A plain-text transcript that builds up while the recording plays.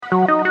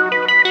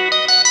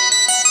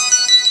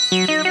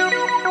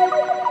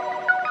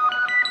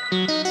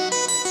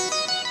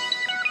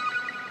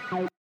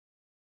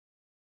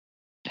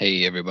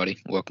Hey, everybody.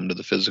 Welcome to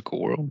the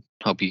physical world.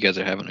 Hope you guys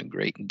are having a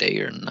great day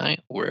or night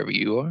wherever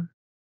you are.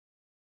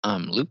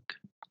 I'm Luke,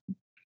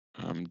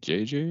 I'm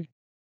JJ.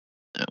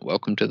 and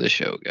welcome to the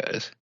show,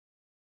 guys.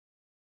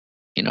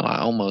 I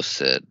almost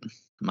said,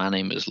 my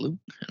name is Luke,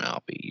 and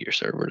I'll be your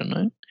server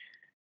tonight.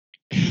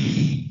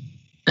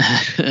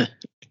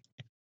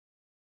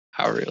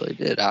 I really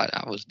did.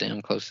 I was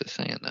damn close to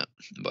saying that.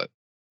 But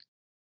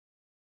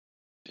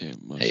It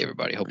hey, must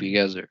everybody. Hope you be.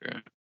 guys are.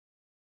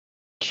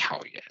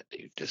 Oh, yeah,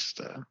 dude.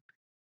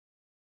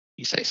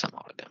 You say something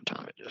all the damn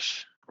time, it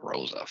just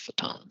rolls off the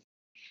tongue.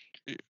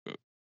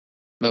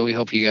 But we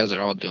hope you guys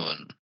are all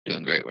doing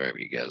great wherever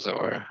you guys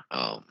are.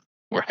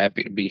 We're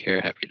happy to be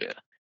here. Happy to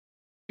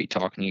be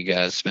talking to you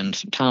guys, spend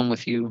some time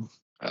with you.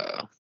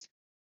 Uh,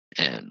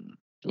 and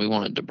we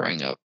wanted to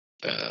bring up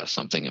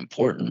something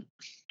important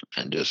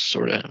and just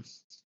sort of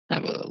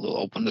have a little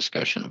open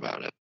discussion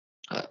about it.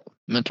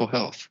 Mental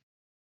health.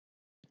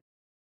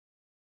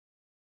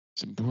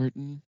 It's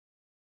important.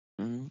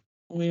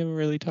 We haven't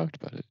really talked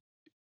about it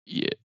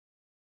yet.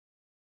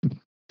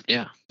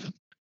 Yeah.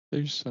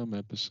 There's some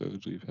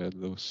episodes we've had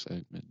those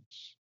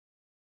segments.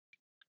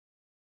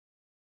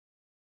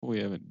 We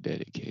haven't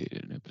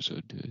dedicated an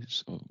episode to it,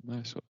 so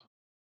might as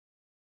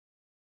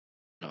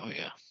well. Oh,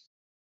 yeah.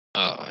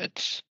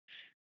 It's,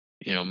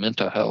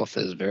 mental health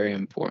is very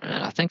important.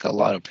 And I think a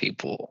lot of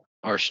people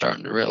are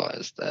starting to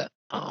realize that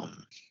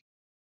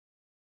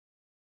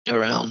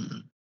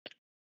around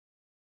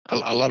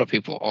a lot of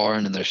people are,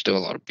 and then there's still a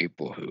lot of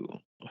people who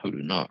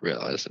do not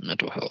realize that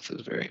mental health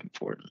is very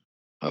important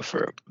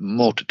for a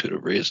multitude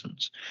of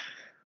reasons.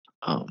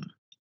 Um,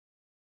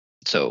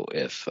 so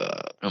if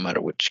no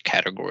matter which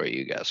category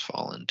you guys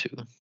fall into,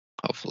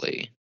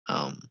 hopefully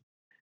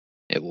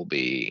it will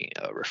be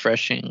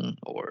refreshing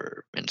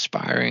or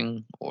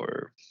inspiring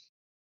or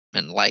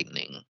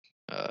enlightening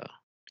uh,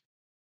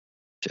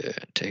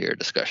 to hear a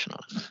discussion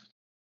on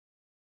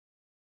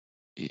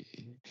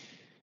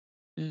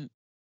Yeah,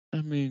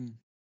 I mean,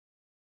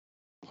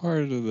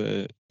 part of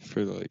that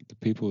for like the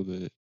people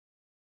that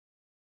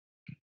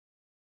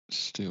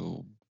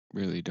still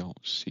really don't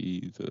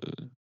see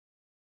the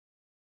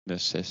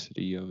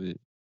necessity of it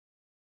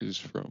is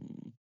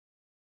from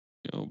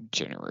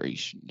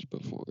generations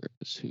before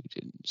us who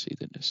didn't see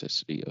the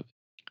necessity of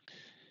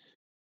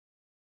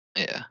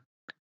it. Yeah.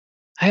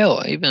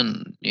 Hell,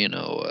 even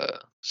a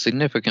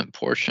significant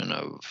portion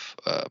of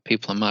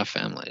people in my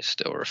family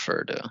still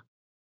refer to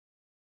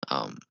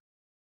um,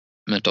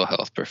 mental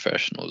health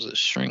professionals as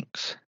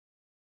shrinks.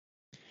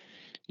 it.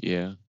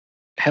 Yeah,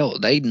 Hell,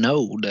 they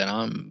know that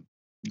I'm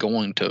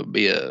going to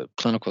be a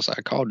clinical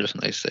psychologist,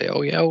 and they say,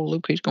 "Oh yeah, oh,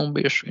 Luke, he's gonna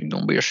be a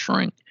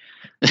shrink."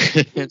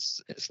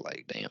 It's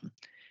like damn,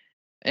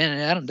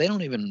 and they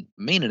don't even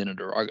mean it in a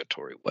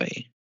derogatory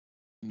way.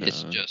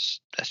 It's nah,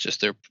 just that's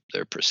just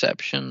their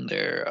perception.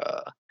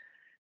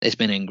 It's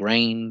been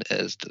ingrained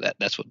as to that.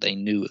 That's what they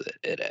knew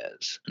it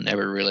as.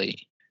 Never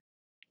really,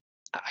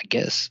 I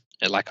guess,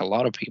 like a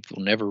lot of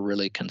people, never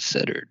really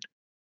considered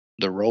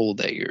the role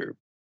that your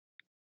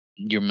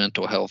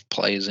mental health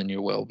plays in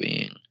your well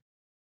being.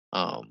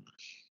 Um,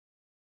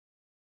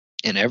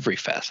 in every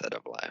facet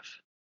of life,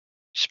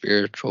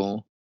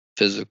 spiritual,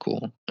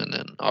 physical, and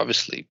then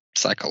obviously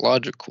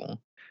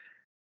psychological,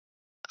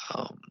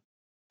 um,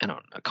 and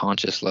on a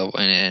conscious level,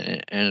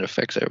 and it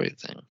affects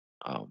everything.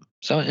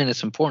 And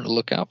it's important to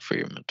look out for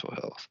your mental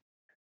health.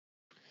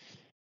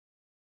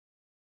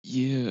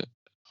 yeah.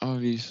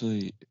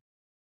 Obviously,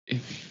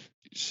 if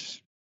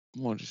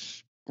one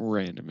just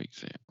random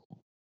example,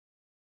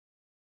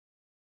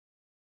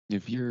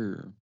 if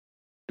you're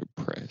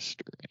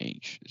depressed or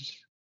anxious,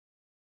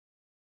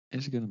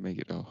 it's gonna make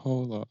it a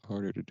whole lot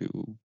harder to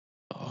do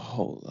a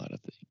whole lot of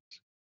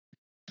things,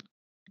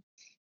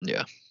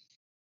 Yeah,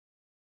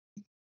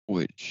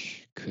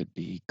 which could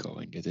be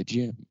going to the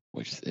gym,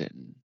 which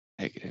then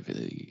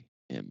negatively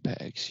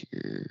impacts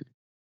your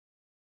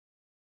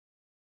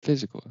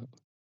physical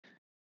health.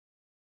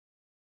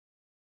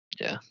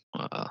 yeah.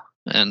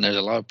 And there's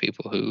a lot of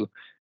people who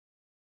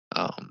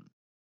um,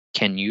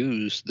 can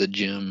use the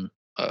gym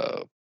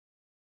uh,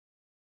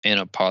 in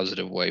a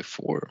positive way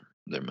for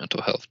their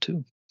mental health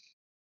too.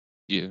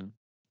 Yeah,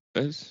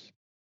 that's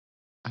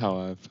how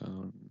I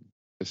found,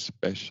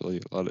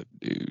 especially a lot of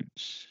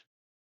dudes,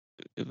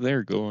 if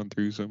they're going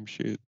through some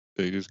shit,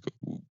 they just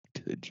go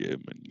to the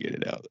gym and get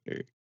it out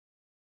there.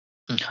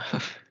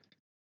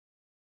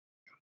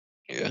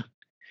 Yeah,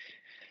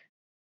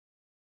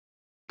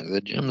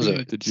 the gym's When a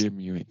you're at the it's, gym,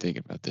 you ain't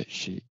thinking about that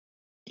shit.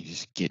 You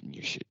just getting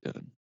your shit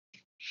done.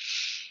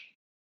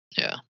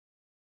 yeah.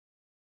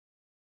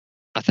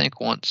 I think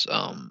once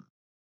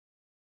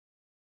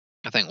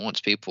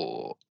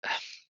people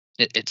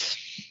it's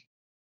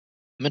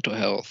mental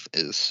health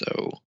is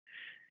so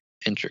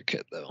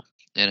intricate though,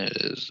 and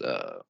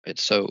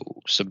it's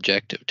so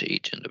subjective to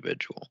each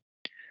individual,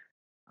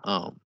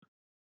 um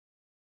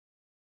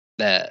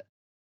that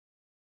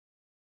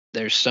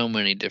there's so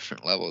many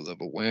different levels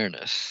of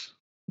awareness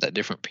that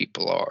different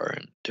people are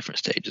in different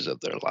stages of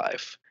their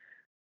life.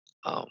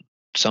 um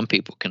some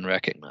people can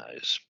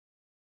recognize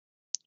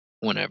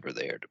whenever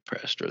they are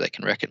depressed, or they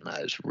can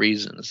recognize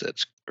reasons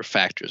or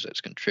factors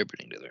that's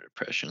contributing to their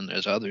depression.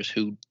 There's others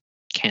who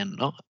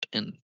cannot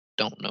and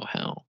don't know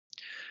how,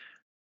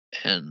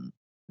 and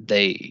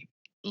they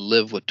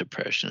live with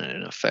depression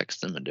and it affects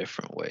them in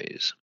different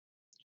ways.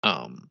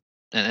 Um,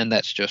 and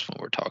that's just when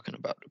we're talking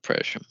about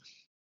depression.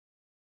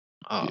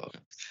 Uh, Yeah.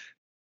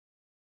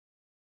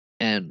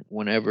 and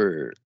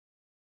whenever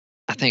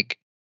I think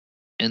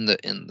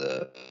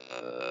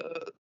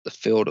the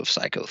field of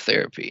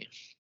psychotherapy,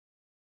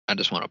 I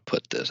just want to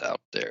put this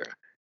out there,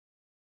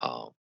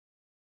 um,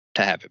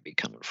 to have it be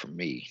coming from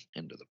me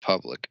into the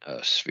public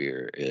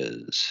sphere,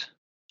 is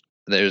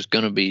there's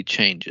going to be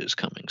changes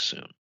coming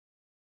soon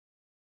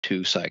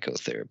to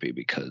psychotherapy,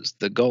 because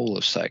the goal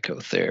of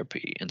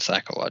psychotherapy and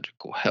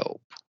psychological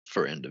help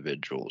for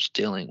individuals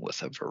dealing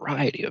with a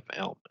variety of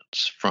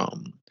ailments,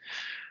 from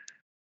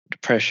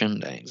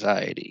depression to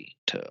anxiety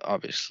to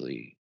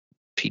obviously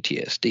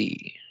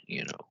PTSD,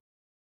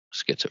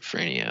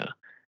 schizophrenia,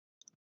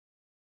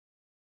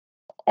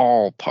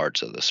 all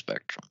parts of the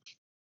spectrum,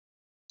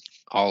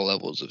 all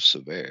levels of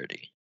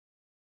severity.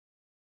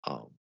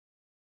 Um,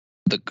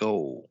 the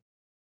goal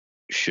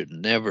should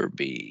never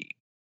be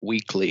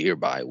weekly or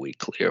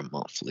bi-weekly or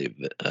monthly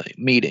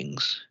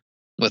meetings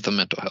with a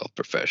mental health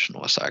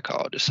professional, a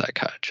psychologist,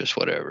 psychiatrist,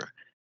 whatever,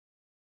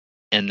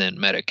 and then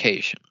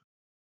medication,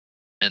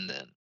 and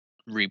then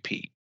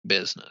repeat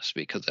business,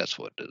 because that's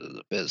what it is,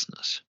 a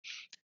business.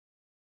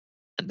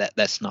 And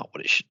that's not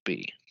what it should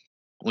be.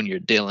 When you're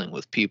dealing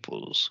with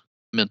people's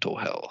mental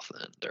health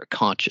and their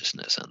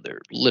consciousness and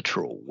their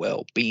literal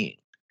well-being,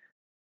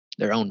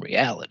 their own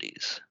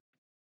realities,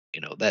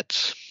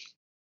 that's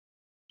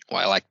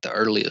why, like, the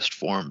earliest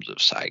forms of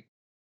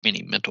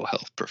any mental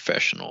health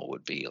professional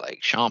would be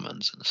like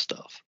shamans and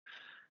stuff.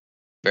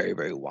 Very,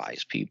 very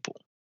wise people.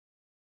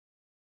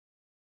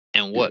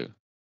 And what Yeah.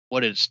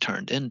 what it's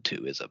turned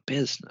into is a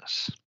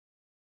business.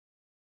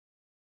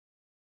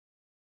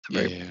 A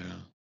very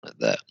Yeah. like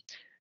that.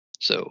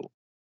 So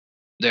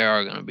there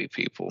are going to be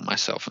people,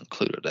 myself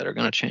included, that are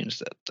going to change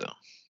that, though.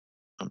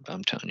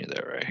 I'm telling you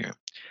that right here.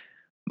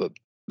 But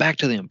back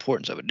to the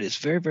importance of it. It's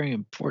very, very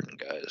important,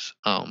 guys.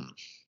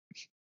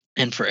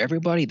 And for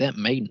everybody, that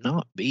may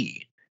not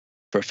be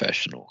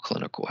professional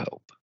clinical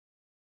help.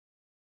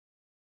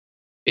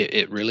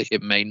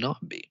 It may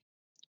not be.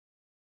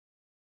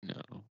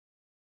 No.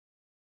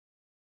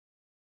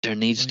 There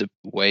needs Like, to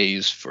be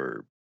ways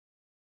for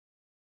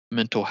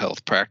mental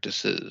health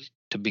practices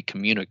to be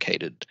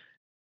communicated,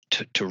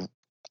 to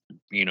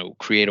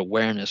create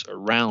awareness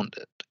around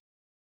it,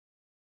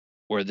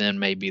 where then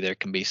maybe there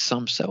can be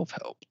some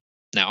self-help.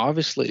 Now,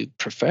 obviously,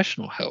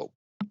 professional help,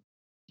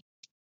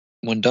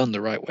 when done the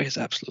right way, is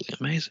absolutely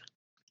amazing.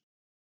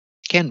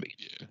 Can be.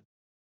 yeah.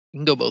 You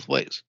can go both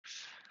ways.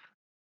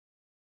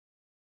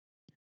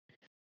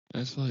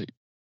 That's like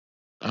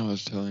I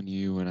was telling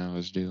you when I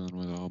was dealing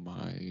with all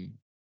my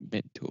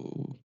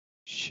mental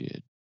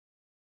shit.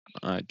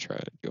 I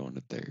tried going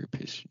to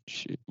therapist and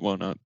shit. Well,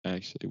 not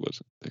actually, it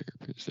wasn't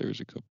therapist. There was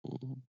a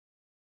couple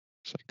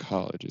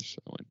psychologists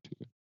I went to.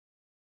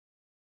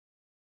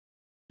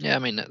 Yeah, I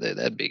mean,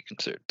 that'd be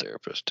considered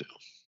therapist too.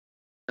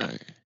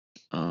 Right.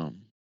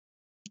 Um,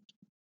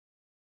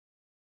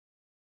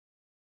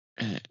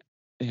 and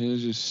it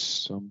was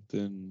just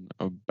something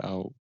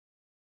about,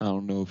 I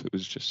don't know if it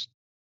was just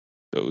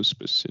those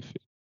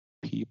specific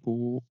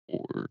people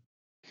or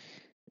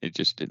it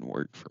just didn't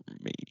work for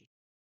me.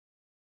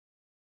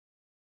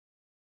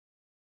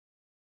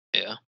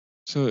 Yeah.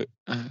 So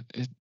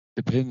it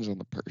depends on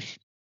the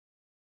person.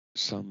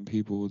 Some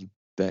people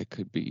that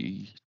could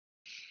be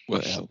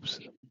what helps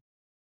them.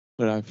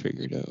 But I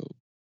figured out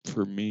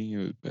for me it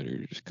was better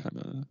to just kind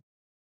of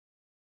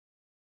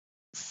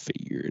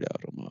figure it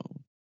out on my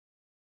own.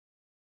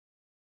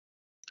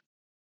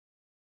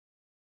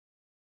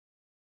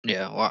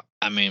 Yeah. Well,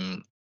 I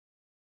mean,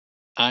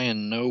 I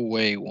in no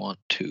way want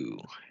to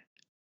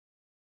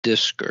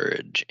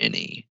discourage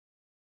any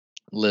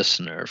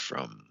listener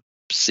from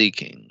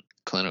seeking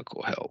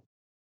clinical help,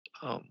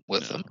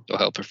 with a No. mental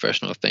health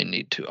professional if they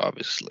need to.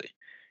 Obviously,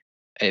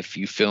 if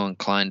you feel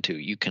inclined to,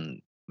 you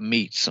can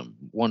meet some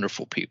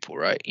wonderful people,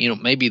 right?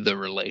 Maybe the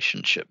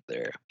relationship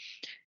there,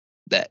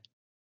 that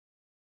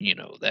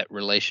that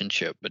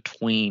relationship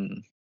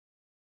between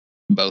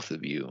both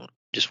of you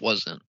just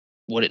wasn't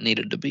what it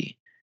needed to be.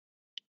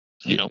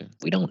 Yeah.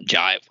 We don't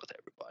jive with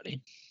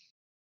everybody,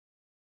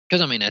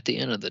 because I mean, at the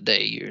end of the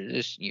day,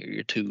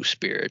 you're two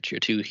spirits, you're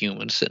two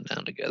humans sitting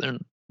down together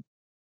and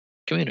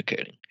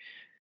communicating.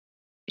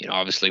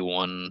 Obviously,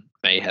 one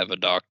may have a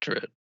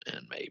doctorate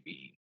and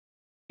maybe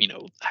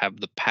have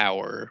the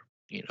power,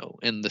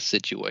 in the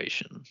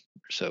situation,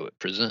 so it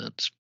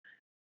presents.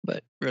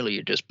 But really,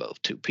 you're just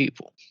both two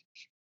people,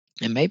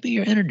 and maybe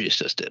your energies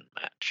just didn't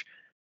match,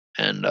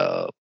 and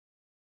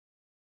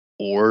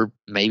or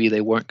maybe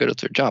they weren't good at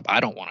their job. I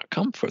don't want to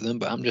come for them,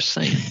 but I'm just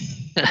saying,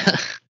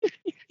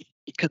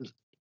 because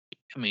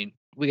I mean,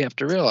 we have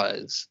to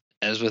realize,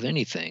 as with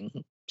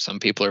anything, some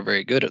people are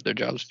very good at their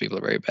jobs, people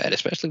are very bad,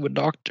 especially with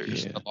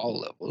doctors Yeah. of all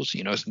levels.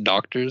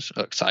 Doctors,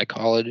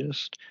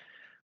 psychologists,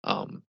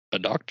 A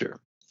doctor,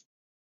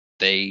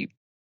 they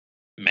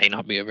may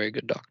not be a very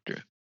good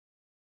doctor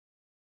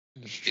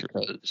It's true.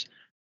 because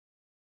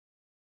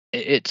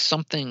it's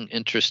something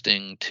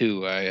interesting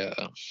too. I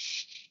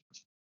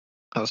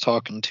was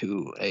talking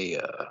to a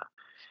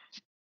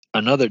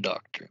another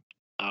doctor.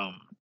 Um,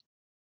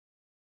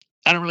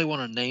 I don't really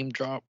want to name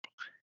drop.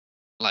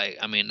 Like,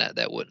 I mean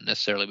that wouldn't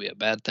necessarily be a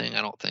bad thing.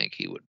 I don't think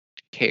he would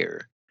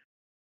care.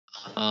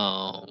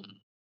 Um,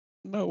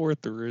 Not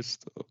worth the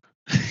risk though.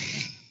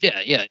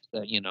 yeah, yeah.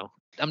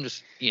 I'm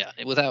just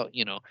without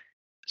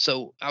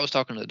So I was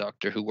talking to the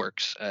doctor who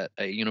works at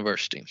a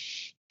university,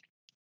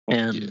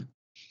 Yeah. and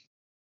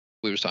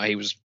he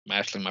was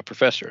actually my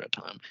professor at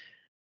the time,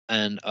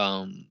 and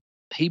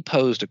he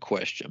posed a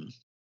question,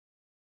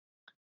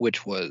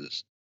 which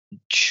was,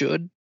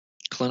 should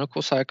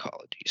clinical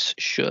psychologies,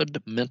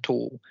 should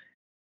mental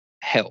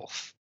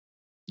health,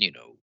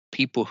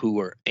 people who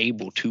are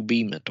able to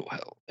be mental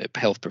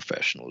health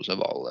professionals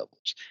of all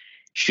levels,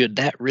 should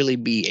that really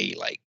be a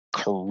like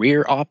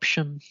career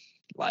option,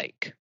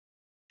 like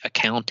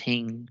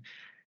accounting,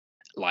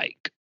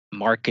 like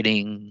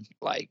marketing,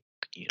 like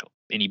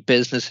any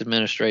business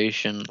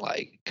administration,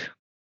 like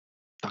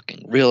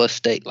fucking real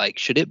estate, like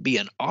should it be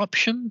an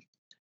option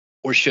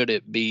or should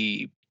it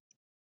be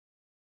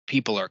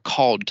people are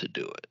called to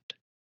do it?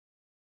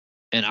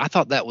 And I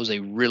thought that was a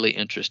really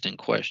interesting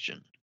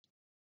question.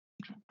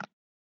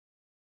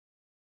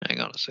 Hang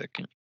on a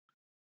second.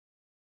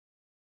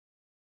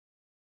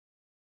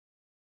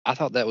 I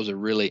thought that was a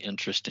really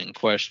interesting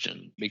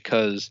question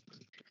because,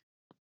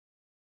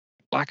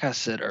 like I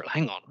said earlier,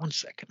 hang on one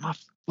second. My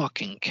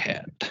fucking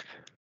cat.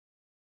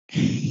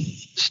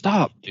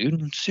 Stop,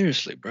 dude.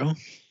 Seriously, bro.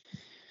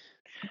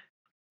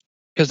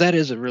 Because that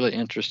is a really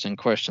interesting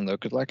question, though.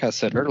 Because, like I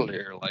said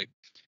earlier, like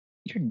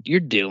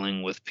you're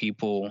dealing with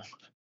people,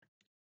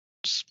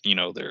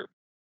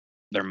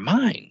 their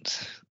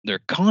minds, their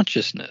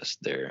consciousness,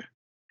 their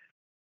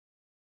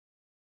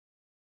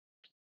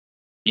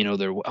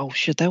oh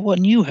shit, that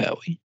wasn't you,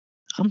 Howie.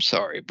 I'm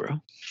sorry,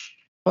 bro.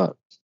 Fuck.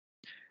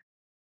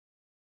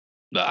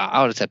 But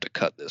I'll just have to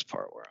cut this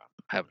part where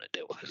I'm having to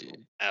deal with this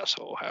little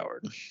asshole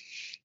Howard.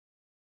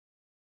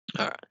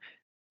 All right.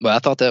 But I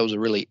thought that was a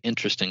really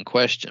interesting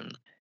question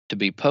to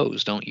be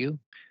posed, don't you?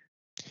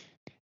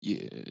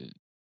 Yeah.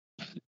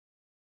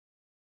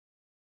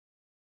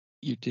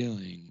 You're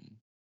dealing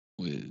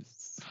with,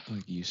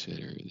 like you said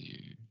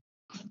earlier,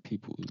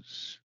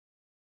 people's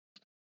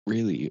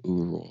really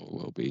overall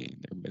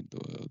well-being, their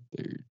mental health,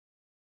 their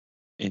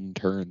in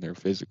turn their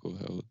physical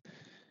health.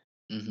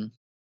 Hmm.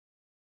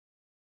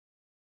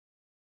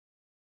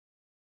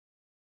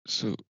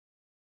 So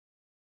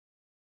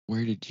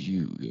where did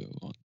you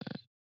go on that?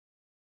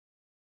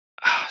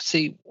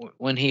 See,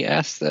 when he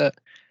asked that,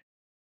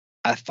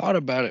 I thought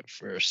about it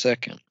for a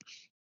second,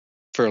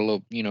 for a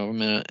little, a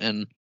minute,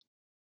 and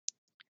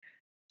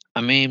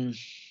I mean,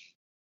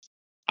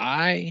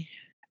 I,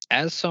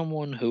 as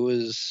someone who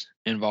is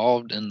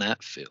involved in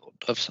that field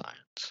of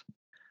science,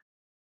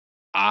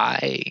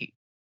 I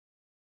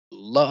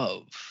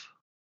love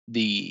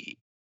the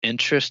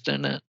interest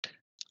in it.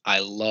 I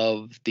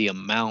love the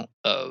amount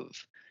of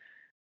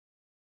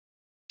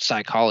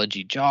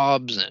psychology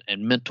jobs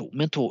and mental,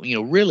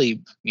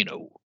 really,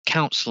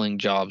 counseling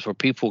jobs where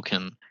people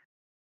can,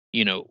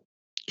 you know,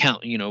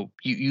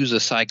 use a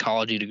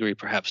psychology degree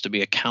perhaps to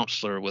be a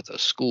counselor with a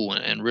school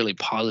and really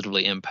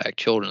positively impact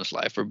children's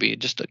life, or be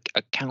just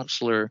a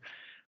counselor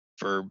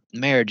for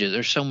marriages.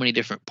 There's so many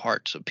different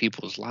parts of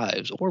people's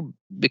lives, or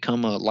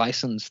become a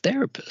licensed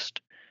therapist.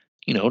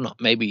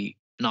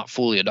 Not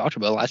fully a doctor,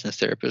 but a licensed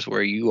therapist,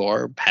 where you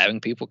are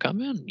having people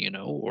come in,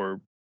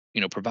 or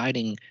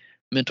providing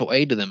mental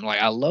aid to them.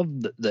 Like, I love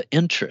the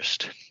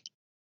interest,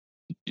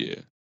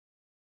 Yeah.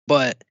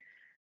 but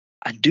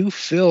I do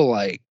feel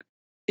like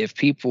if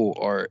people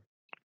are,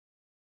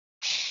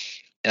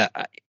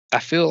 I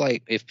feel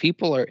like if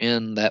people are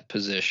in that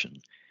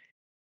position,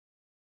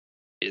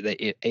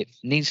 it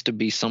needs to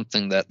be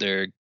something that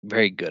they're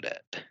very good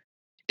at.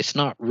 It's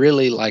not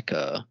really like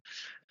a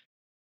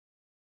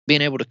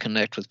being able to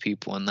connect with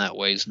people in that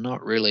way is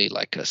not really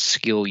like a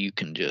skill you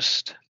can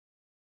just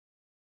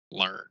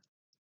learn,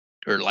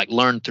 or like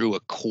learn through a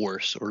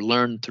course or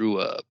learn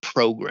through a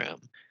program.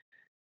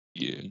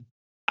 Yeah.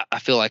 I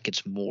feel like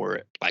it's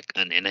more like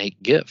an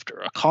innate gift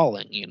or a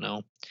calling.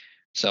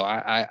 So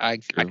I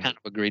True. kind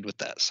of agreed with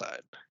that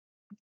side.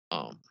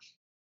 Um,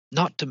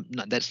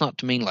 that's not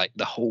to mean like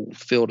the whole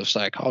field of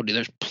psychology.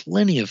 There's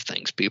plenty of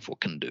things people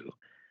can do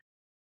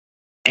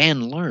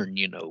and learn,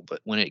 but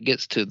when it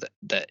gets to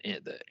the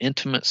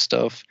intimate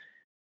stuff,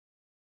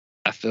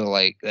 I feel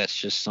like that's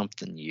just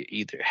something you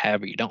either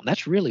have or you don't.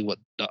 That's really what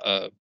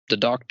the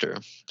doctor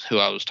who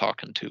I was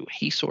talking to,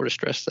 he sort of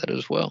stressed that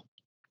as well,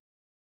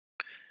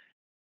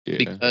 Yeah.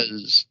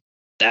 because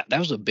that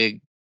was a big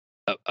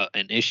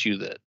an issue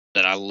that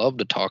I love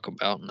to talk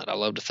about and that I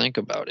love to think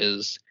about,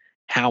 is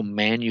how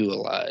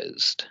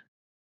manualized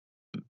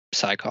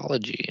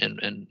psychology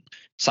and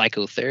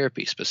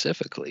psychotherapy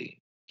specifically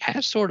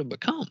has sort of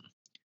become.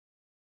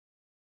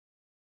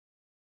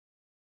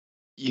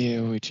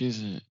 Yeah, which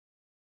isn't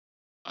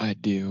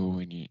ideal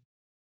when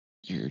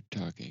you're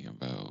talking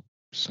about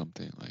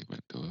something like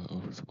mental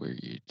health where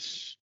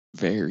it's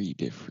very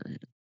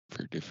different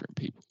for different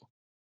people.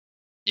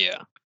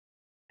 Yeah.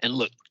 And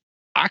look,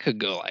 I could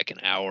go like an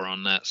hour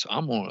on that, so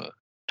I'm gonna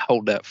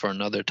hold that for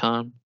another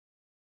time.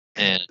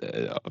 Cut And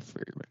that off for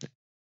a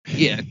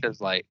yeah, minute. because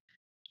like,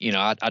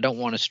 I don't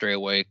want to stray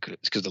away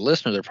because the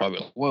listeners are probably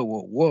like, whoa,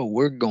 whoa, whoa,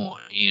 we're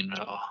going.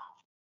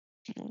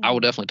 I will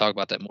definitely talk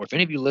about that more. If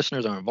any of you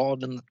listeners are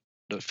involved in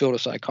the field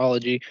of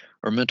psychology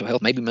or mental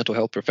health, maybe mental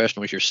health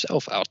professionals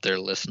yourself out there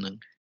listening,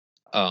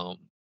 um,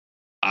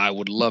 I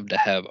would love to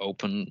have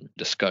open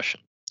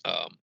discussion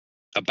um,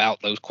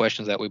 about those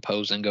questions that we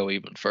pose and go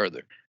even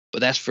further.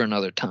 But that's for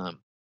another time.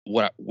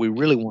 What we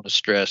really want to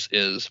stress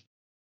is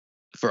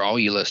for all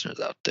you listeners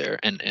out there,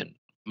 and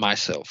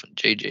myself and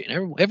JJ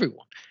and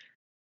everyone,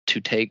 to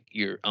take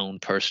your own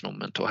personal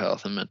mental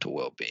health and mental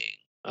well being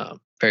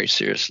very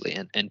seriously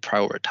and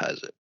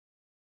prioritize it.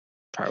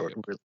 Yeah.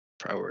 Really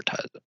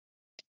prioritize it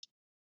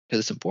because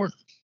it's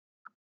important.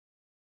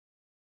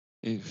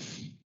 If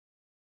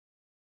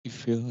you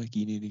feel like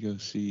you need to go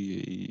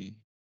see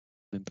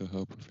a mental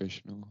health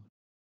professional,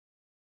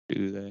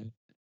 do that.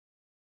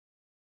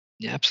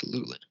 Yeah,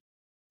 absolutely.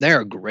 There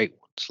are great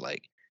ones.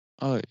 Like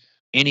Oh,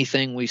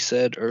 anything we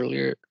said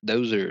earlier,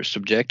 those are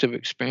subjective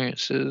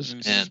experiences,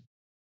 it's and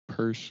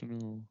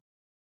personal.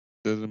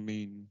 Doesn't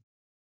mean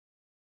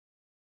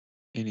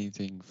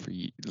anything for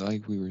you.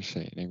 Like we were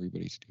saying,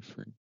 everybody's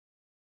different.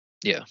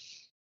 yeah,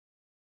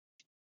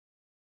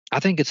 I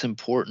think it's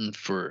important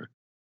for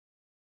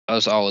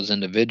us all as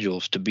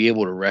individuals to be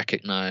able to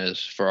recognize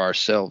for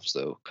ourselves,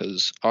 though,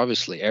 because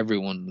obviously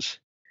everyone's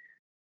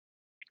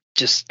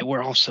just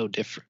we're all so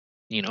different,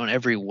 in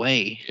every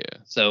way. Yeah.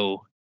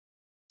 So,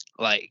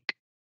 like,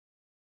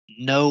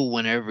 know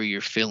whenever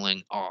you're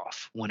feeling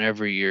off,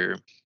 whenever you're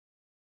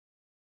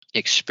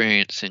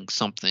experiencing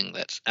something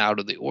that's out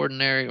of the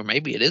ordinary, or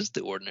maybe it is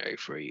the ordinary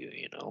for you.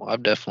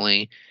 I've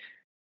definitely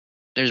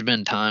there's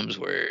been times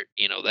where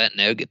that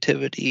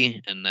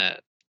negativity and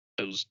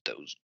those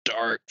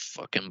dark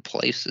fucking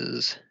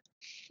places,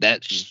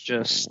 that's Just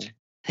just normal.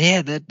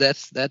 yeah,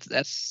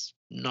 that's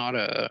not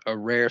a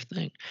rare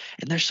thing.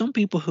 And there's some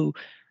people who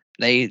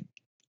they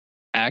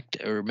act,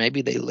 or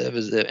maybe they live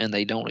as if, and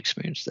they don't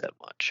experience that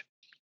much,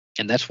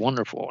 and that's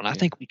wonderful, and I Yeah.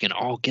 think we can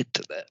all get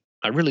to that.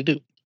 I really do.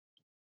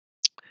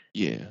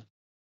 Yeah.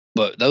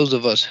 But those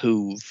of us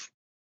who've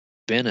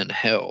been in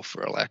hell,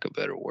 for a lack of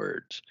better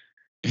words,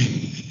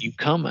 you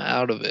come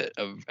out of it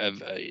of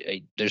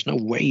there's no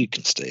way you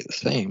can stay the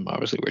same.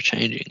 Obviously, we're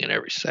changing in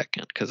every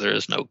second because there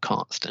is no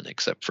constant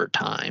except for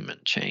time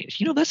and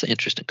change. That's an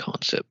interesting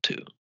concept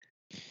too.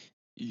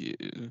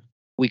 Yeah.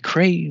 We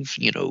crave,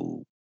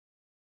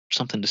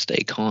 something to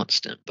stay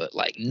constant, but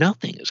like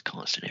nothing is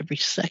constant. Every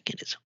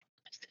second is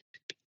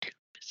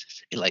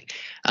like,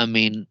 I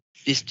mean,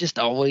 it's just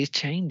always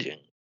changing,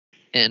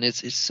 and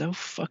it's so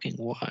fucking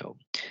wild.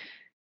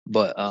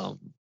 But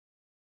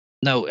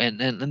no,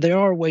 and there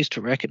are ways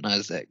to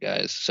recognize that,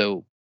 guys.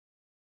 So,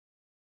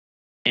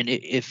 and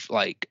if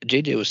like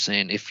JJ was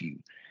saying, if you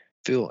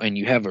feel and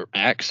you have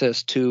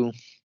access to,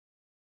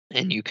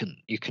 and you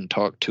can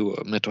talk to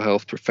a mental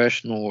health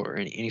professional or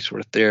any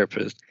sort of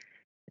therapist,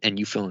 and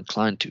you feel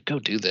inclined to go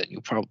do that,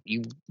 you'll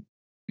probably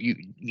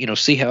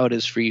see how it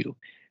is for you.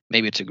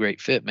 Maybe it's a great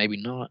fit, maybe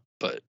not,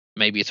 but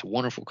maybe it's a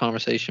wonderful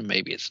conversation,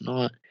 maybe it's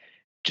not.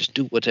 Just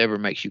do whatever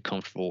makes you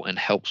comfortable and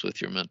helps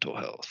with your mental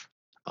health.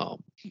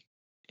 um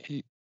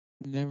It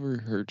never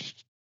hurts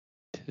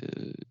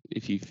to,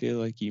 if you feel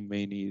like you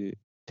may need it,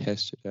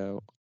 test it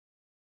out.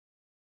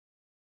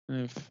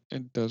 And if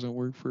it doesn't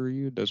work for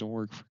you, it doesn't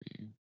work for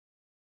you.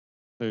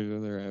 There's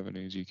other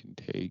avenues you can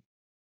take.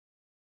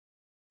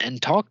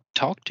 and talk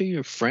to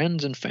your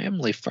friends and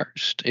family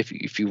first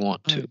if you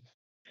want to,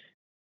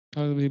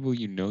 Talk to people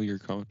you know you're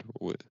comfortable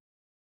with.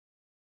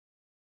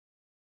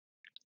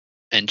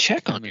 and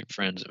check on Kind your of,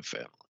 friends and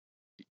family,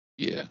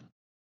 yeah.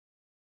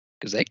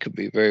 because they could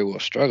be very well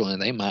struggling.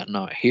 They might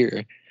not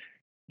hear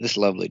this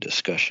lovely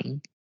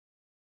discussion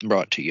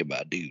brought to you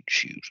by Dude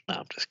Shoes. No,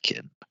 I'm just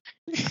kidding.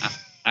 I,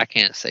 I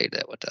can't say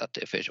that without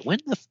the official. When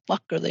the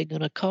fuck are they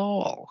gonna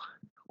call?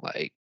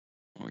 Like,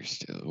 We're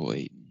still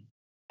waiting.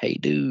 hey,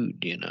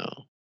 dude,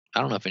 I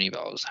don't know if any of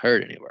y'all has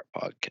heard any of our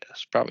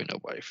podcasts. Probably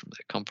nobody from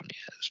that company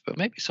has, but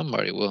maybe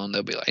somebody will, and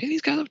they'll be like, hey,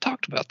 these guys have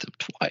talked about them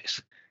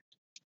twice.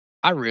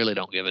 I really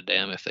don't give a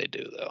damn if they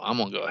do, though. I'm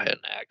gonna go ahead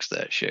and axe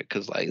that shit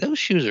because, like, those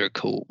shoes are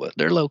cool, but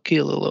they're low key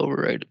a little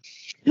overrated.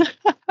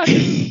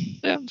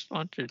 Damn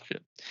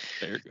sponsorship.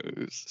 There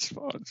goes the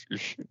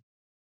sponsorship.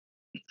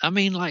 I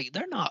mean, like,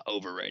 they're not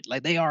overrated.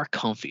 Like, they are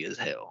comfy as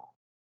hell.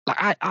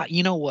 Like,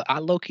 you know what?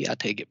 Low key, I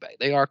take it back.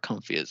 They are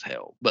comfy as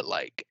hell, but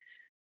like,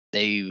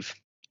 they've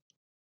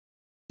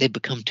they've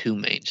become too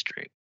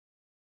mainstream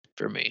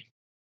for me.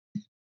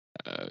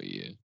 Oh,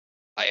 yeah.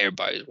 Like,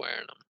 everybody's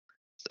wearing them,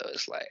 so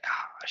it's like,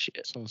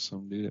 shit. Saw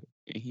some dude.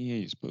 He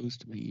ain't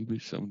supposed to be,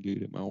 but some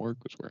dude at my work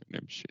was wearing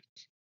them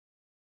shits.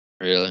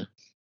 Really?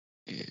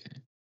 Yeah.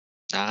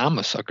 Nah, I'm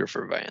a sucker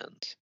for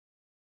Vans.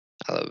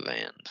 I love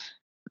Vans.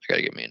 I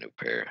gotta get me a new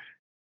pair.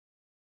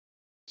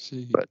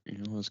 See, But you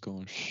know what's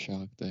going to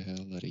shock the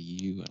hell out of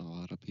you and a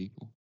lot of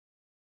people?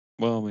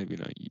 Well, maybe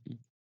not you.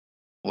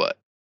 what?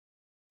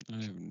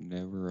 I have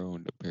never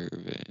owned a pair of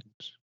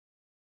Vans.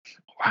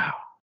 Wow.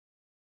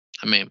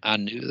 I mean, I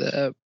knew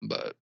that,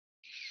 but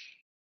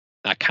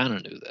I kind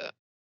of knew that.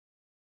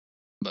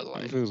 But It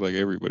like, feels like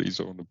everybody's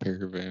owned a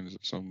pair of Vans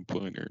at some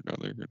point or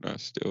another, and I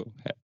still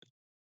have.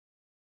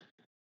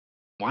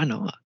 why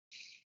not?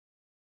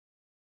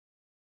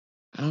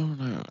 I don't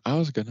know. I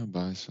was gonna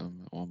buy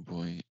some at one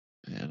point,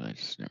 and I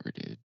just never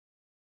did.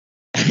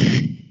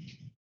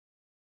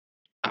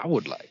 I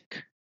would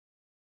like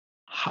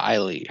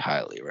highly,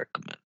 highly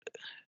recommend it.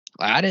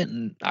 Like,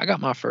 I got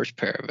my first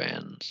pair of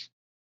Vans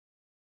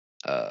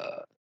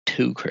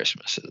 2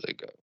 Christmases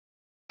ago,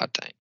 I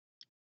think.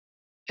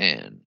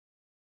 And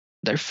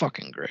they're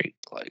fucking great.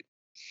 Like,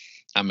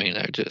 I mean,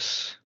 they're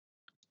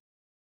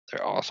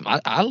awesome. I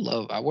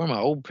wear my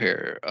old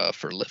pair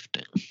for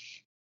lifting.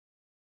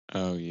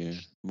 Oh yeah,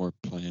 more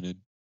planted.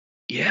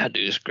 Yeah,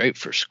 dude, it's great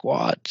for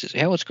squats.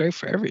 Hell, it's great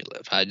for every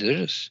lift. They're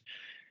just,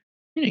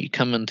 you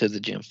come into the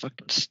gym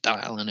fucking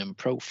styling and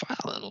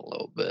profiling a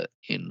little bit,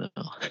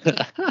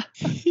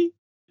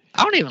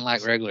 I don't even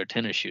like regular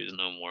tennis shoes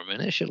no more, man.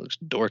 That shit looks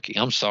dorky.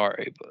 I'm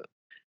sorry, but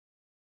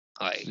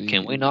like,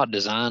 can we See, not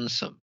design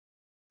some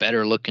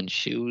better looking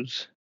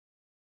shoes?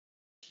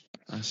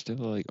 I still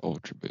like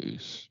Ultra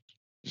Boost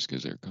just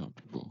because they're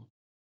comfortable.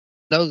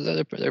 Those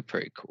they're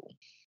pretty cool.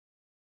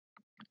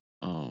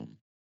 Um,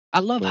 I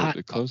love but high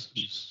the tops.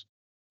 closest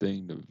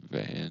thing to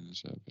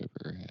Vans I've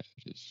ever had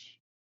is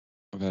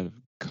I've had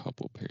a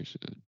couple pairs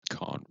of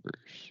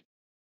Converse,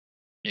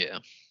 Yeah,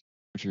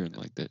 which are in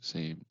like that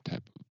same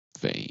type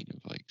of vein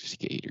of like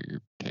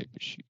skater type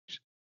of shoes.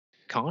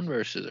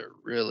 Converses are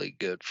really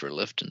good for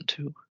lifting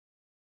too.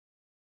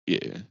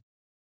 Yeah.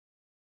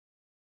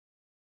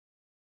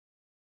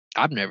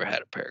 I've never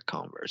had a pair of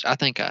Converse. I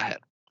think I had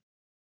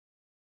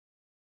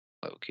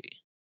low key.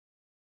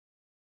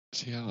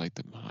 See, I like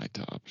the high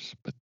tops,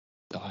 but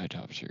the high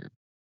tops are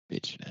a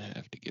bitch and a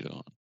half to get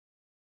on.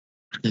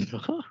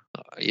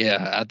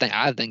 Yeah,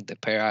 I think the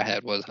pair I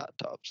had was hot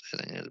tops. I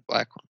think it was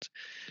black ones.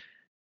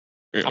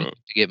 I'm Yeah. gonna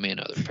get me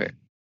another pair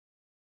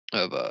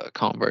of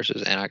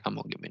Converses, and I'm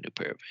gonna get me a new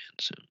pair of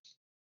Vans soon.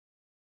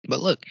 But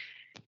look,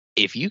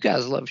 if you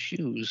guys love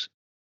shoes,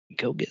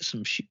 go get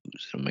some shoes.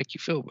 It'll make you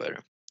feel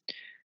better.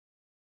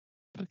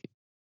 Fuck it.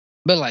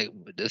 But like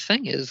the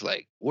thing is,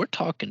 like, we're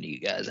talking to you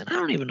guys, and I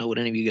don't even know what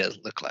any of you guys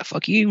look like.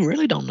 Fuck, you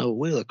really don't know what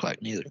we look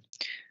like neither.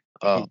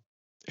 Uh,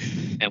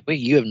 and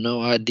you have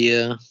no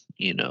idea,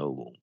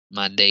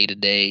 my day to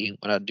day,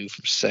 what I do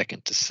from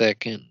second to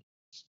second.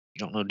 You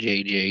don't know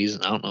JJ's,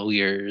 and I don't know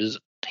yours.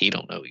 He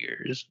don't know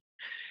yours.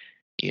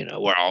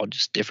 We're all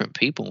just different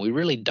people. We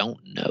really don't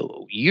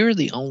know. You're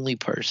the only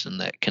person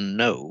that can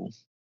know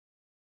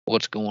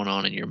what's going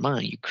on in your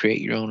mind. You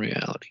create your own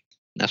reality.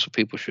 That's what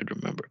people should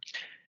remember.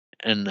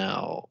 And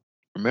now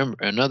remember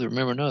another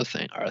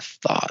thing. Our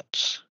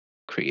thoughts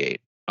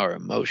create our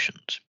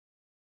emotions.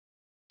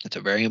 It's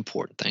a very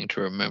important thing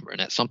to remember, and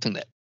that's something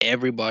that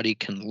everybody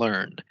can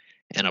learn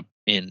and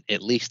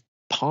at least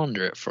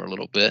ponder it for a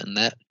little bit, and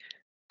that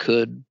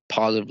could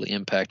positively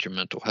impact your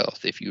mental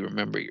health if you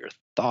remember your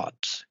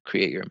thoughts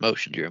create your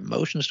emotions. Your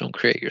emotions don't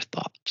create your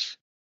thoughts.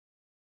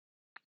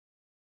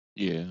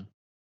 Yeah.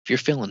 If you're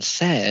feeling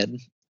sad,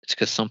 it's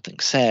because something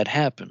sad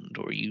happened,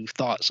 or you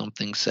thought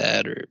something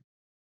sad, or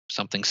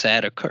something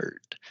sad occurred.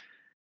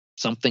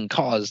 Something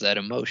caused that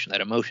emotion.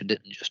 That emotion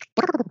didn't just,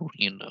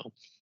 you know.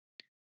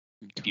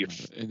 You're,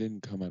 It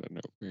didn't come out of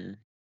nowhere.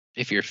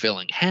 if you're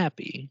feeling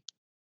happy,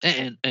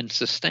 and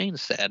sustained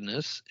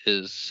sadness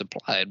is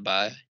supplied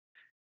by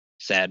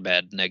sad,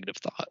 bad, negative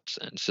thoughts,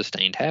 and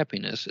sustained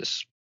happiness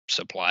is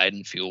supplied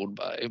and fueled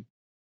by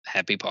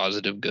happy,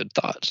 positive, good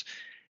thoughts.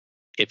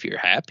 If you're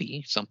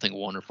happy, something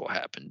wonderful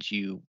happens. I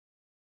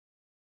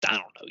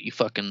don't know, you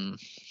fucking,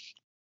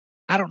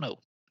 I don't know.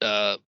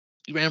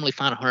 You randomly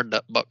find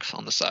 $100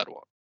 on the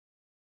sidewalk.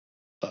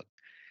 Fuck.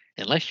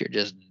 Unless you're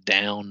just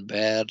down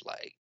bad,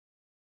 like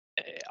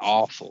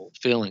awful,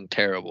 feeling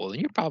terrible, then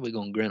you're probably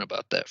gonna grin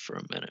about that for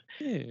a minute.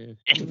 Yeah.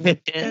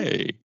 Like,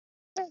 hey,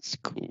 that's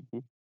cool.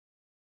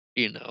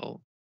 you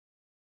know,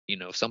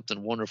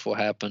 something wonderful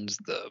happens.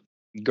 The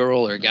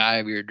girl or guy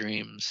of your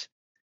dreams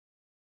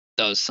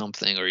does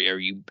something, or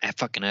you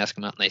fucking ask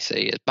them out, and they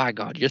say it. By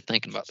God, you're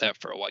thinking about that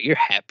for a while. You're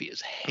happy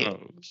as hell.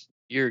 Oh,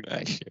 You're,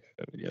 that shit.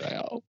 You're like,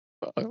 oh,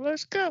 fuck,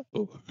 let's go.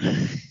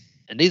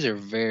 and these are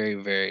very,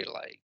 very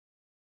like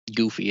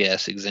goofy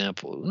ass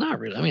examples. Not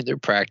really. I mean, they're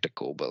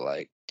practical, but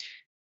like,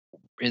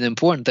 and the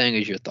important thing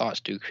is your thoughts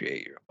do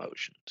create your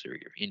emotions or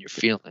your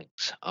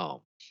feelings.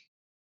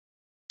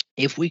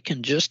 If we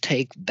can just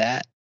take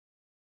that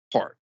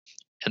part,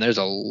 and there's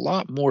a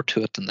lot more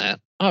to it than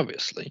that,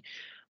 obviously,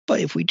 but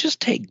if we just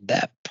take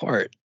that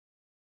part,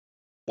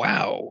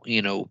 wow,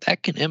 that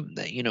can,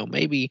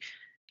 maybe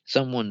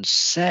someone's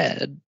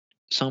sad,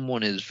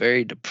 someone is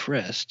very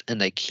depressed, and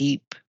they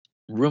keep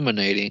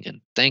ruminating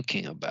and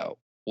thinking about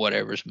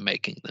whatever's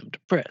making them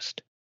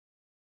depressed.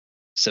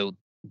 So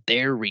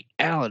their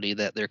reality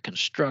that they're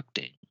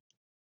constructing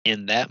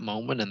in that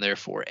moment, and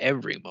therefore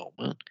every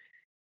moment,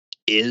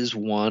 is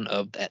one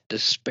of that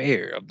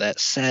despair, of that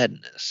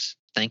sadness,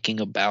 thinking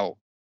about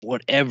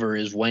whatever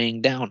is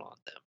weighing down on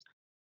them.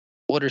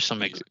 What are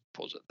some Yeah.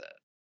 examples of that?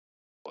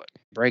 What,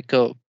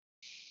 breakup,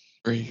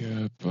 Break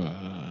up,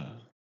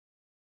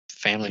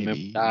 family member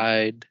maybe,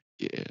 died,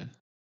 yeah,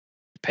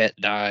 pet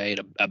died,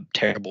 a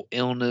terrible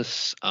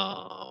illness,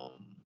 lost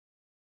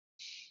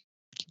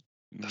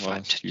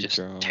your just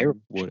job,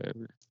 terrible,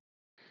 whatever.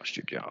 lost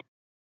your job,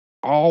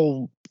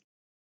 all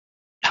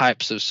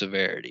types of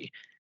severity.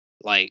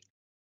 Like,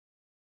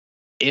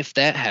 if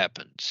that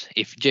happens,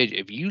 if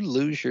you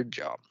lose your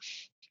job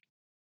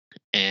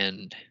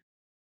and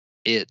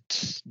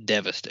it's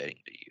devastating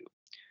to you,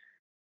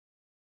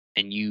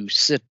 and you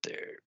sit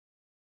there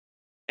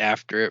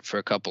after it for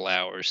a couple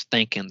hours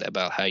thinking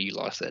about how you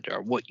lost that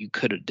job, what you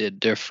could have did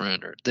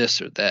different, or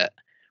this or that,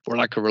 or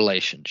like a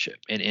relationship,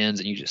 it ends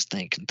and you just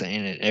think and think,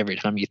 and every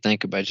time you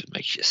think about it, it just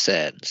makes you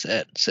sad and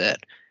sad and sad.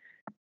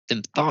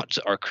 Them thoughts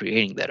are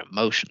creating that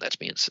emotion that's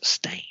being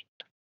sustained,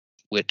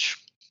 which,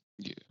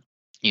 Yeah.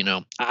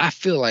 I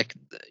feel like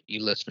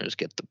you listeners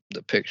get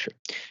the picture.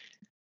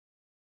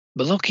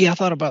 But low-key, I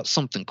thought about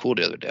something cool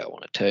the other day I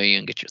want to tell you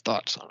and get your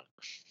thoughts on it.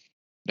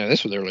 Now,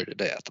 this was earlier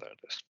today. I thought of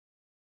this.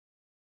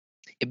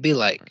 It'd be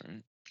like All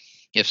right.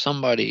 if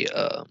somebody,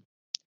 a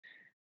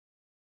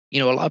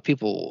lot of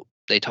people,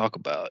 they talk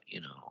about,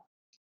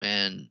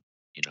 man,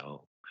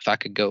 if I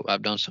could go,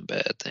 I've done some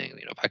bad things.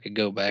 If I could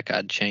go back,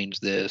 I'd change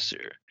this,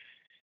 or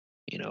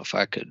if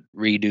I could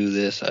redo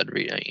this, I'd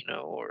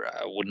or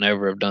I would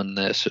never have done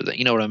this or that.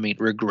 You know what I mean?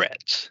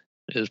 Regrets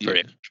is pretty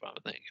Yeah. much what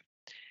I'm thinking.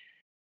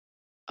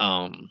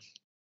 Um,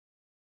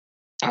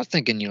 I was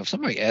thinking, if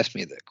somebody asked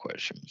me that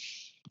question,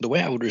 the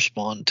way I would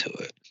respond to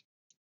it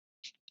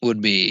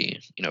would be,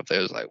 if they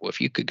was like, well,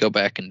 if you could go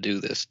back and do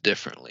this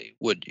differently,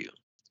 would you?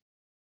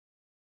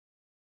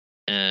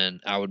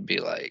 And I would be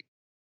like,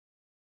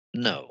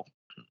 no.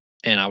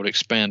 And I would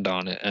expand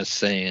on it as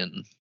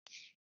saying,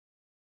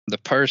 the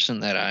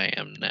person that I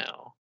am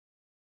now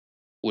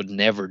would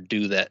never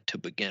do that to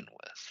begin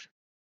with.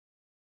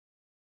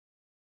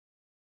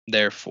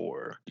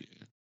 Therefore, Yeah.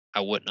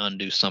 I wouldn't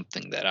undo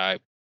something that I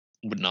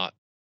would not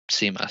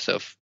see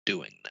myself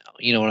doing now.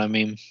 You know what I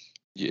mean?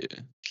 Yeah.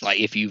 Like,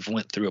 if you've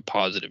went through a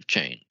positive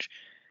change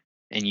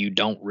and you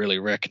don't really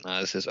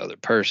recognize this other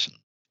person,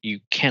 you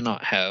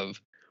cannot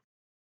have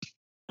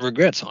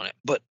regrets on it.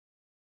 But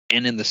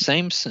and in the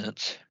same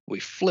sense, we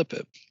flip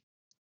it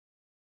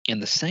in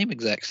the same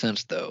exact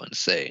sense though, and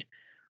say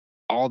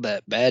all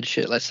that bad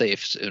shit. Let's say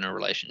if it's in a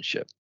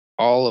relationship,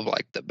 all of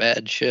like the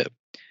bad shit.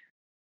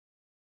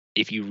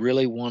 If you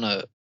really want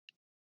to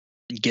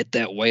get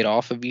that weight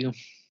off of you,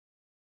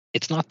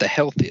 it's not the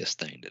healthiest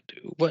thing to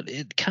do. What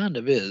it kind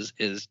of is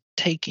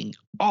taking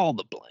all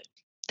the blame,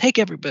 take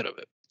every bit of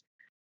it,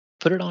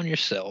 put it on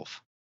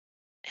yourself,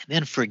 and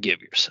then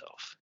forgive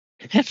yourself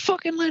and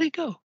fucking let it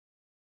go.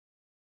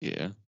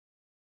 Yeah.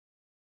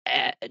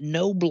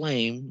 No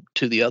blame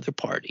to the other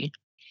party.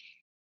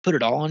 Put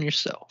it all on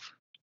yourself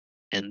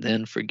and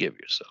then forgive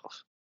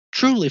yourself.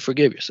 Truly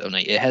forgive yourself. Now,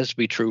 it has to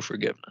be true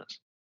forgiveness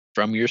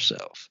from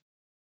yourself.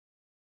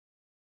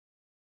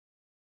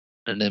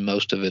 And then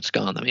most of it's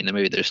gone. I mean,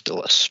 maybe there's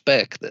still a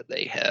speck that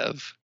they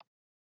have,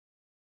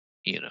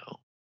 you know,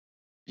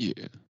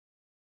 Yeah.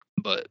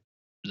 but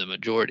the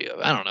majority of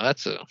it, I don't know.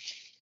 That's a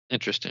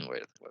interesting way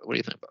to think about it. What do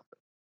you think about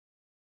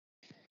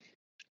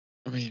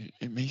I mean,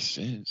 it makes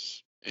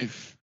sense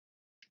if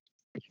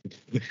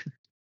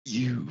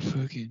you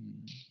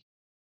fucking,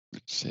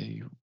 let's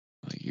say,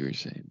 like you were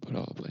saying, put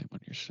all the blame on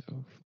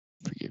yourself,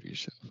 forgive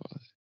yourself. All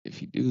that.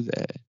 If you do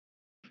that,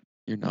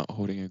 you're not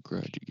holding a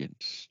grudge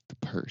against the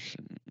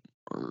person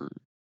or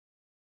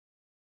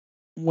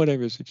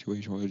whatever the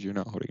situation was. You're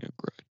not holding a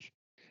grudge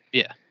that?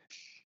 Yeah.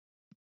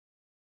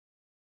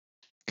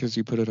 because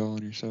you put it all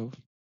on yourself.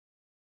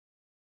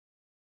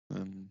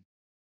 And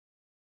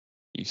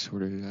you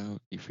sorted it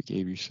out. You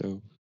forgave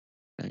yourself.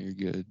 Now you're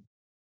good.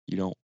 You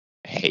don't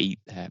hate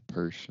that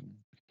person.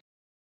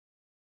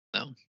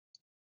 No.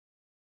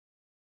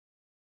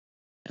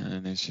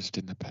 And it's just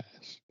in the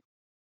past.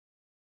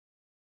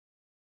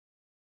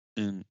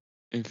 And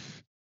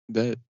if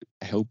that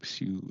helps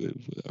you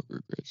live without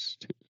regrets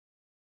too.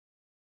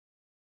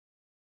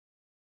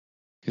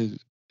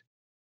 Because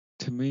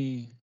to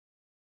me,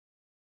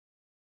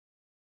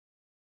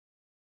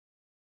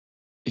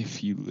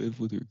 if you live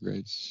with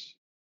regrets,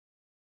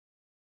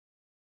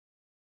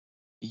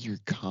 you're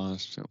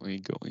constantly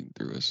going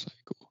through a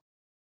cycle.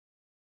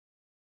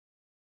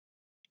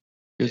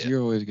 Because Yeah.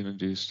 you're always going to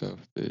do stuff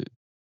that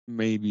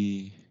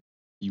maybe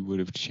you would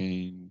have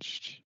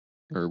changed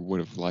or would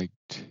have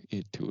liked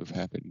it to have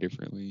happened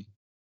differently.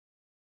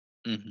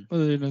 Hmm. Well,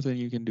 there's nothing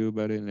you can do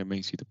about it, and it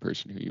makes you the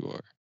person who you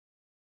are.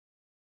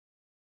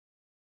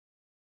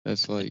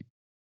 That's like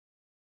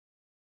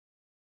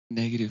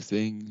negative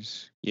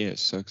things. Yeah, it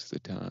sucks the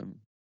time,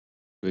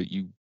 but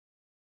you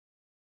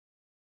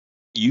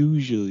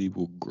usually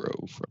will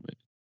grow from it.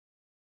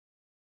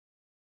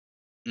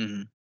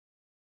 Hmm.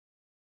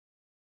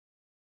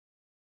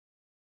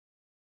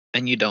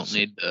 And you don't So,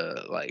 need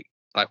like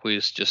we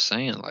was just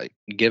saying, like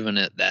giving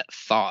it that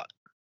thought,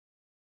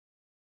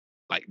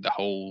 like the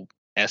whole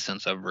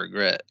essence of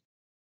regret,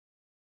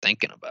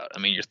 thinking about it. I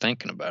mean, you're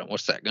thinking about it.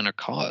 What's that going to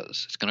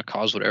cause? It's going to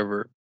cause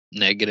whatever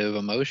negative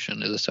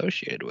emotion is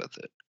associated with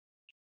it.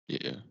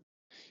 yeah,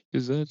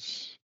 because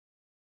that's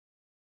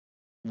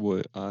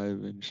what I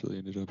eventually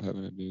ended up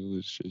having to do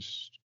was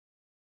just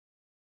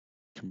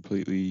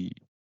completely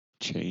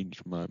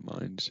change my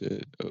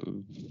mindset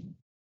of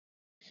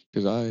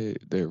because I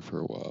there for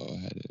a while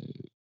had a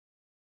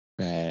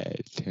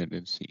bad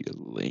tendency to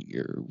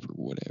linger over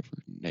whatever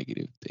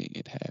negative thing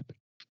had happened.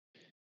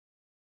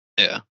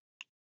 Yeah.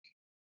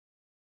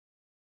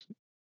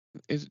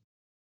 It's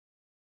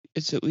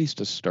it's at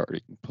least a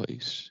starting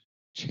place.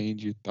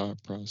 Change your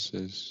thought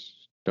process.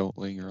 Don't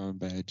linger on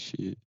bad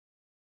shit.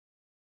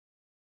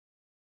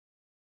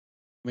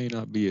 May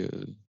not be a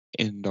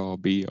end all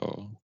be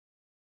all,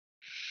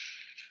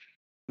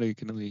 but it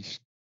can at least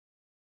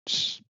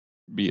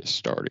be a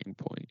starting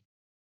point.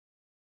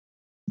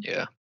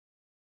 Yeah.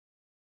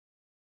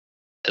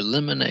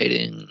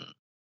 Eliminating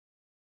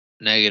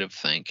negative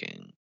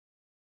thinking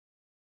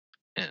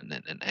and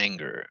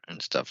anger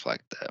and stuff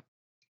like that.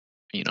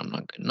 You know, I'm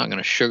not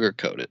going to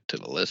sugarcoat it to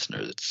the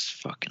listeners. It's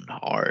fucking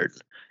hard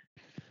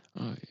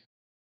Oh,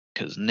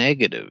 because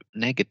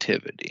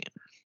negativity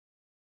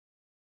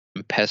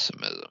and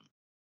pessimism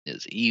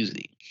is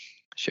easy.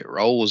 Shit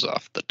rolls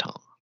off the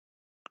tongue.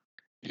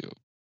 yeah,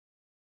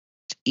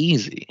 It's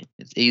easy.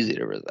 It's easy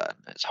to reside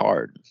in. It's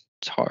hard.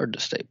 It's hard to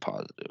stay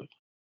positive.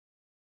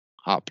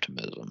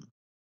 Optimism.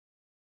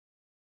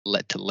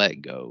 Let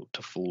go.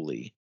 To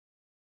fully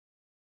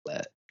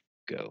let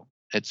go.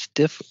 It's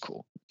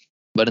difficult,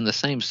 but in the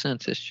same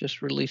sense, it's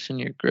just releasing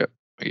your grip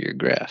or your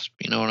grasp.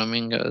 You know what I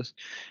mean, guys?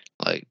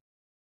 Like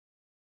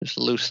just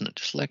loosen it.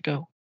 Just let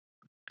go.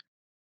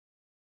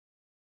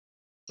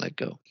 Let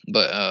go.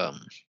 But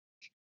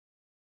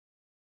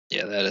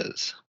yeah, that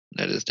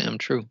is damn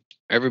true.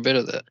 Every bit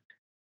of that.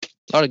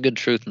 A lot of good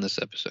truth in this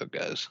episode,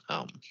 guys.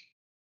 I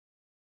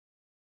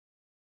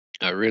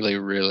really,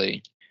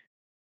 really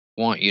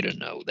want you to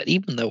know that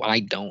even though I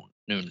don't,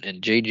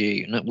 and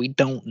JG, no, we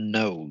don't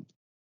know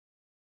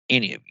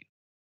any of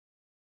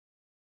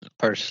you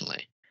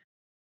personally,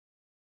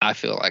 I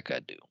feel like I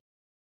do.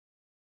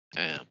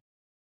 And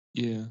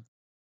yeah.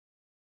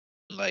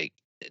 like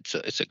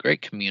it's a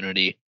great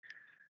community,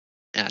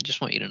 and I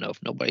just want you to know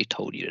if nobody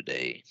told you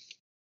today,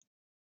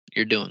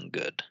 you're doing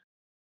good.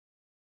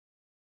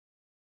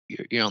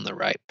 You're on the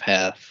right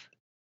path.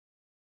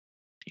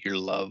 You're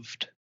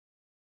loved.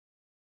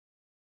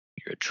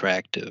 You're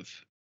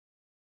attractive.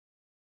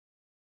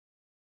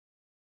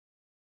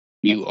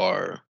 You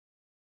are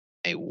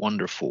a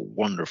wonderful,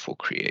 wonderful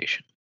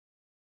creation.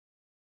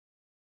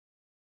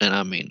 And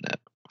I mean that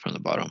from the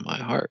bottom of my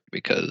heart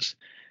because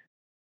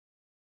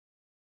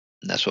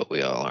that's what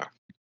we all are.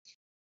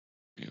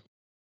 Yeah.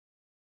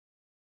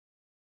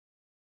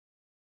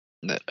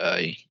 That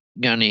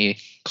got any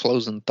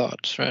closing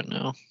thoughts right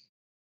now?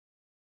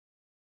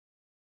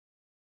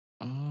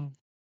 Um,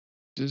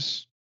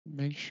 just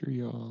make sure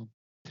y'all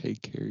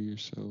take care of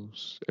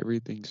yourselves.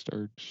 Everything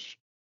starts,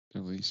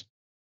 at least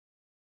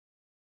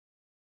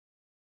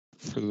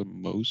for the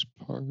most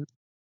part,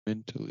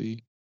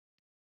 mentally.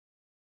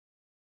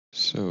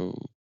 So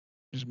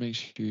just make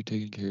sure you're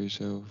taking care of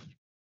yourself.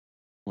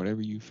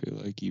 Whatever you feel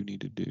like you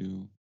need to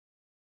do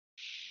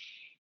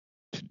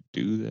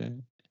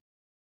that,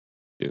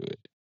 do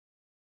it.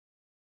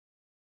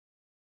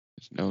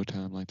 There's no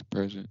time like the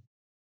present.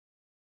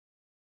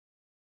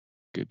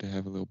 Good to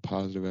have a little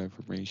positive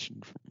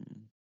affirmation from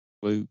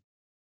Luke.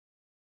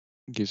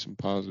 Get some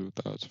positive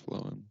thoughts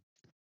flowing.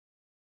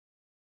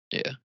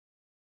 Yeah,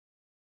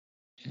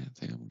 Yeah, I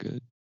think I'm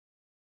good.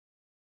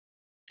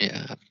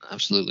 yeah,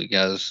 absolutely,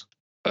 guys.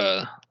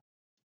 A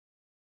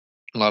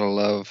lot of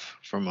love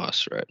from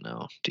us right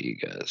now to you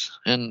guys,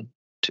 and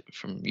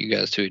from you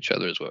guys to each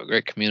other as well.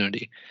 Great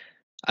community.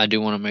 I do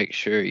want to make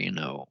sure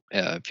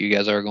if you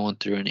guys are going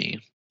through any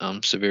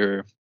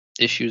severe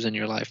issues in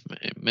your life,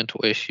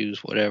 mental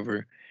issues,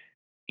 whatever,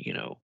 you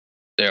know,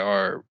 there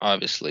are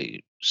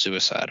obviously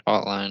suicide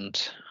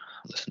hotlines.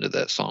 Listen to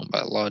that song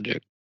by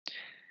Logic.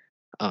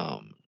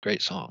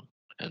 Great song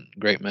and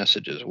great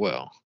message as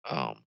well.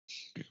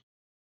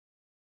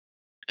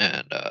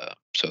 And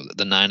so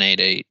the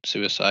 988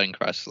 Suicide and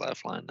Crisis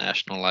Lifeline,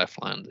 National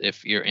Lifeline.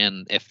 If you're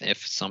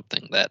if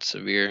something that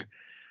severe,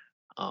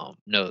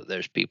 know that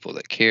there's people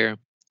that care.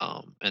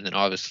 And then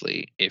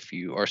obviously, if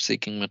you are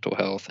seeking mental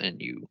health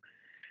and you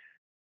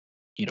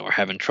are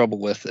having trouble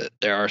with it,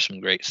 there are some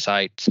great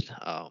sites.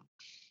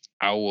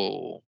 I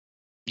will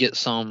get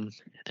some,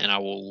 and I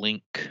will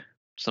link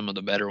some of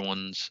the better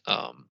ones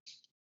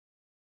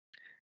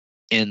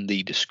in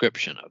the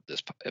description of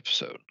this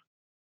episode.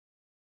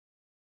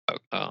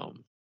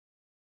 Um,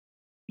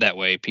 that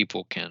way,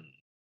 people can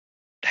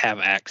have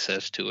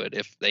access to it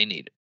if they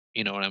need it.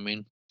 You know what I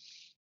mean?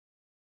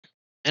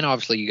 And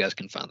obviously, you guys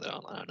can find that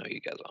online. I know you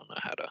guys all know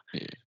how to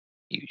Yeah.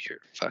 use your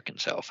fucking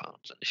cell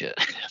phones and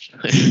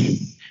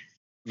shit.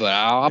 But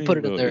I'll Made it put a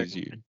it in little there.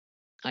 easier.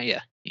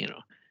 Yeah,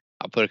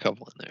 I'll put a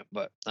couple in there.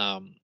 But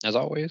as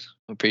always,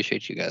 we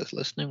appreciate you guys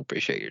listening.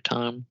 Appreciate your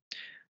time.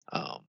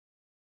 Um,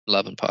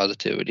 love and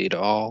positivity to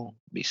all.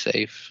 Be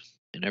safe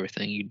in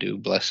everything you do.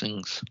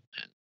 Blessings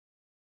and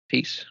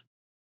peace.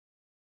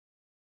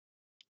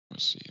 We'll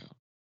see you.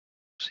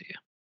 See ya.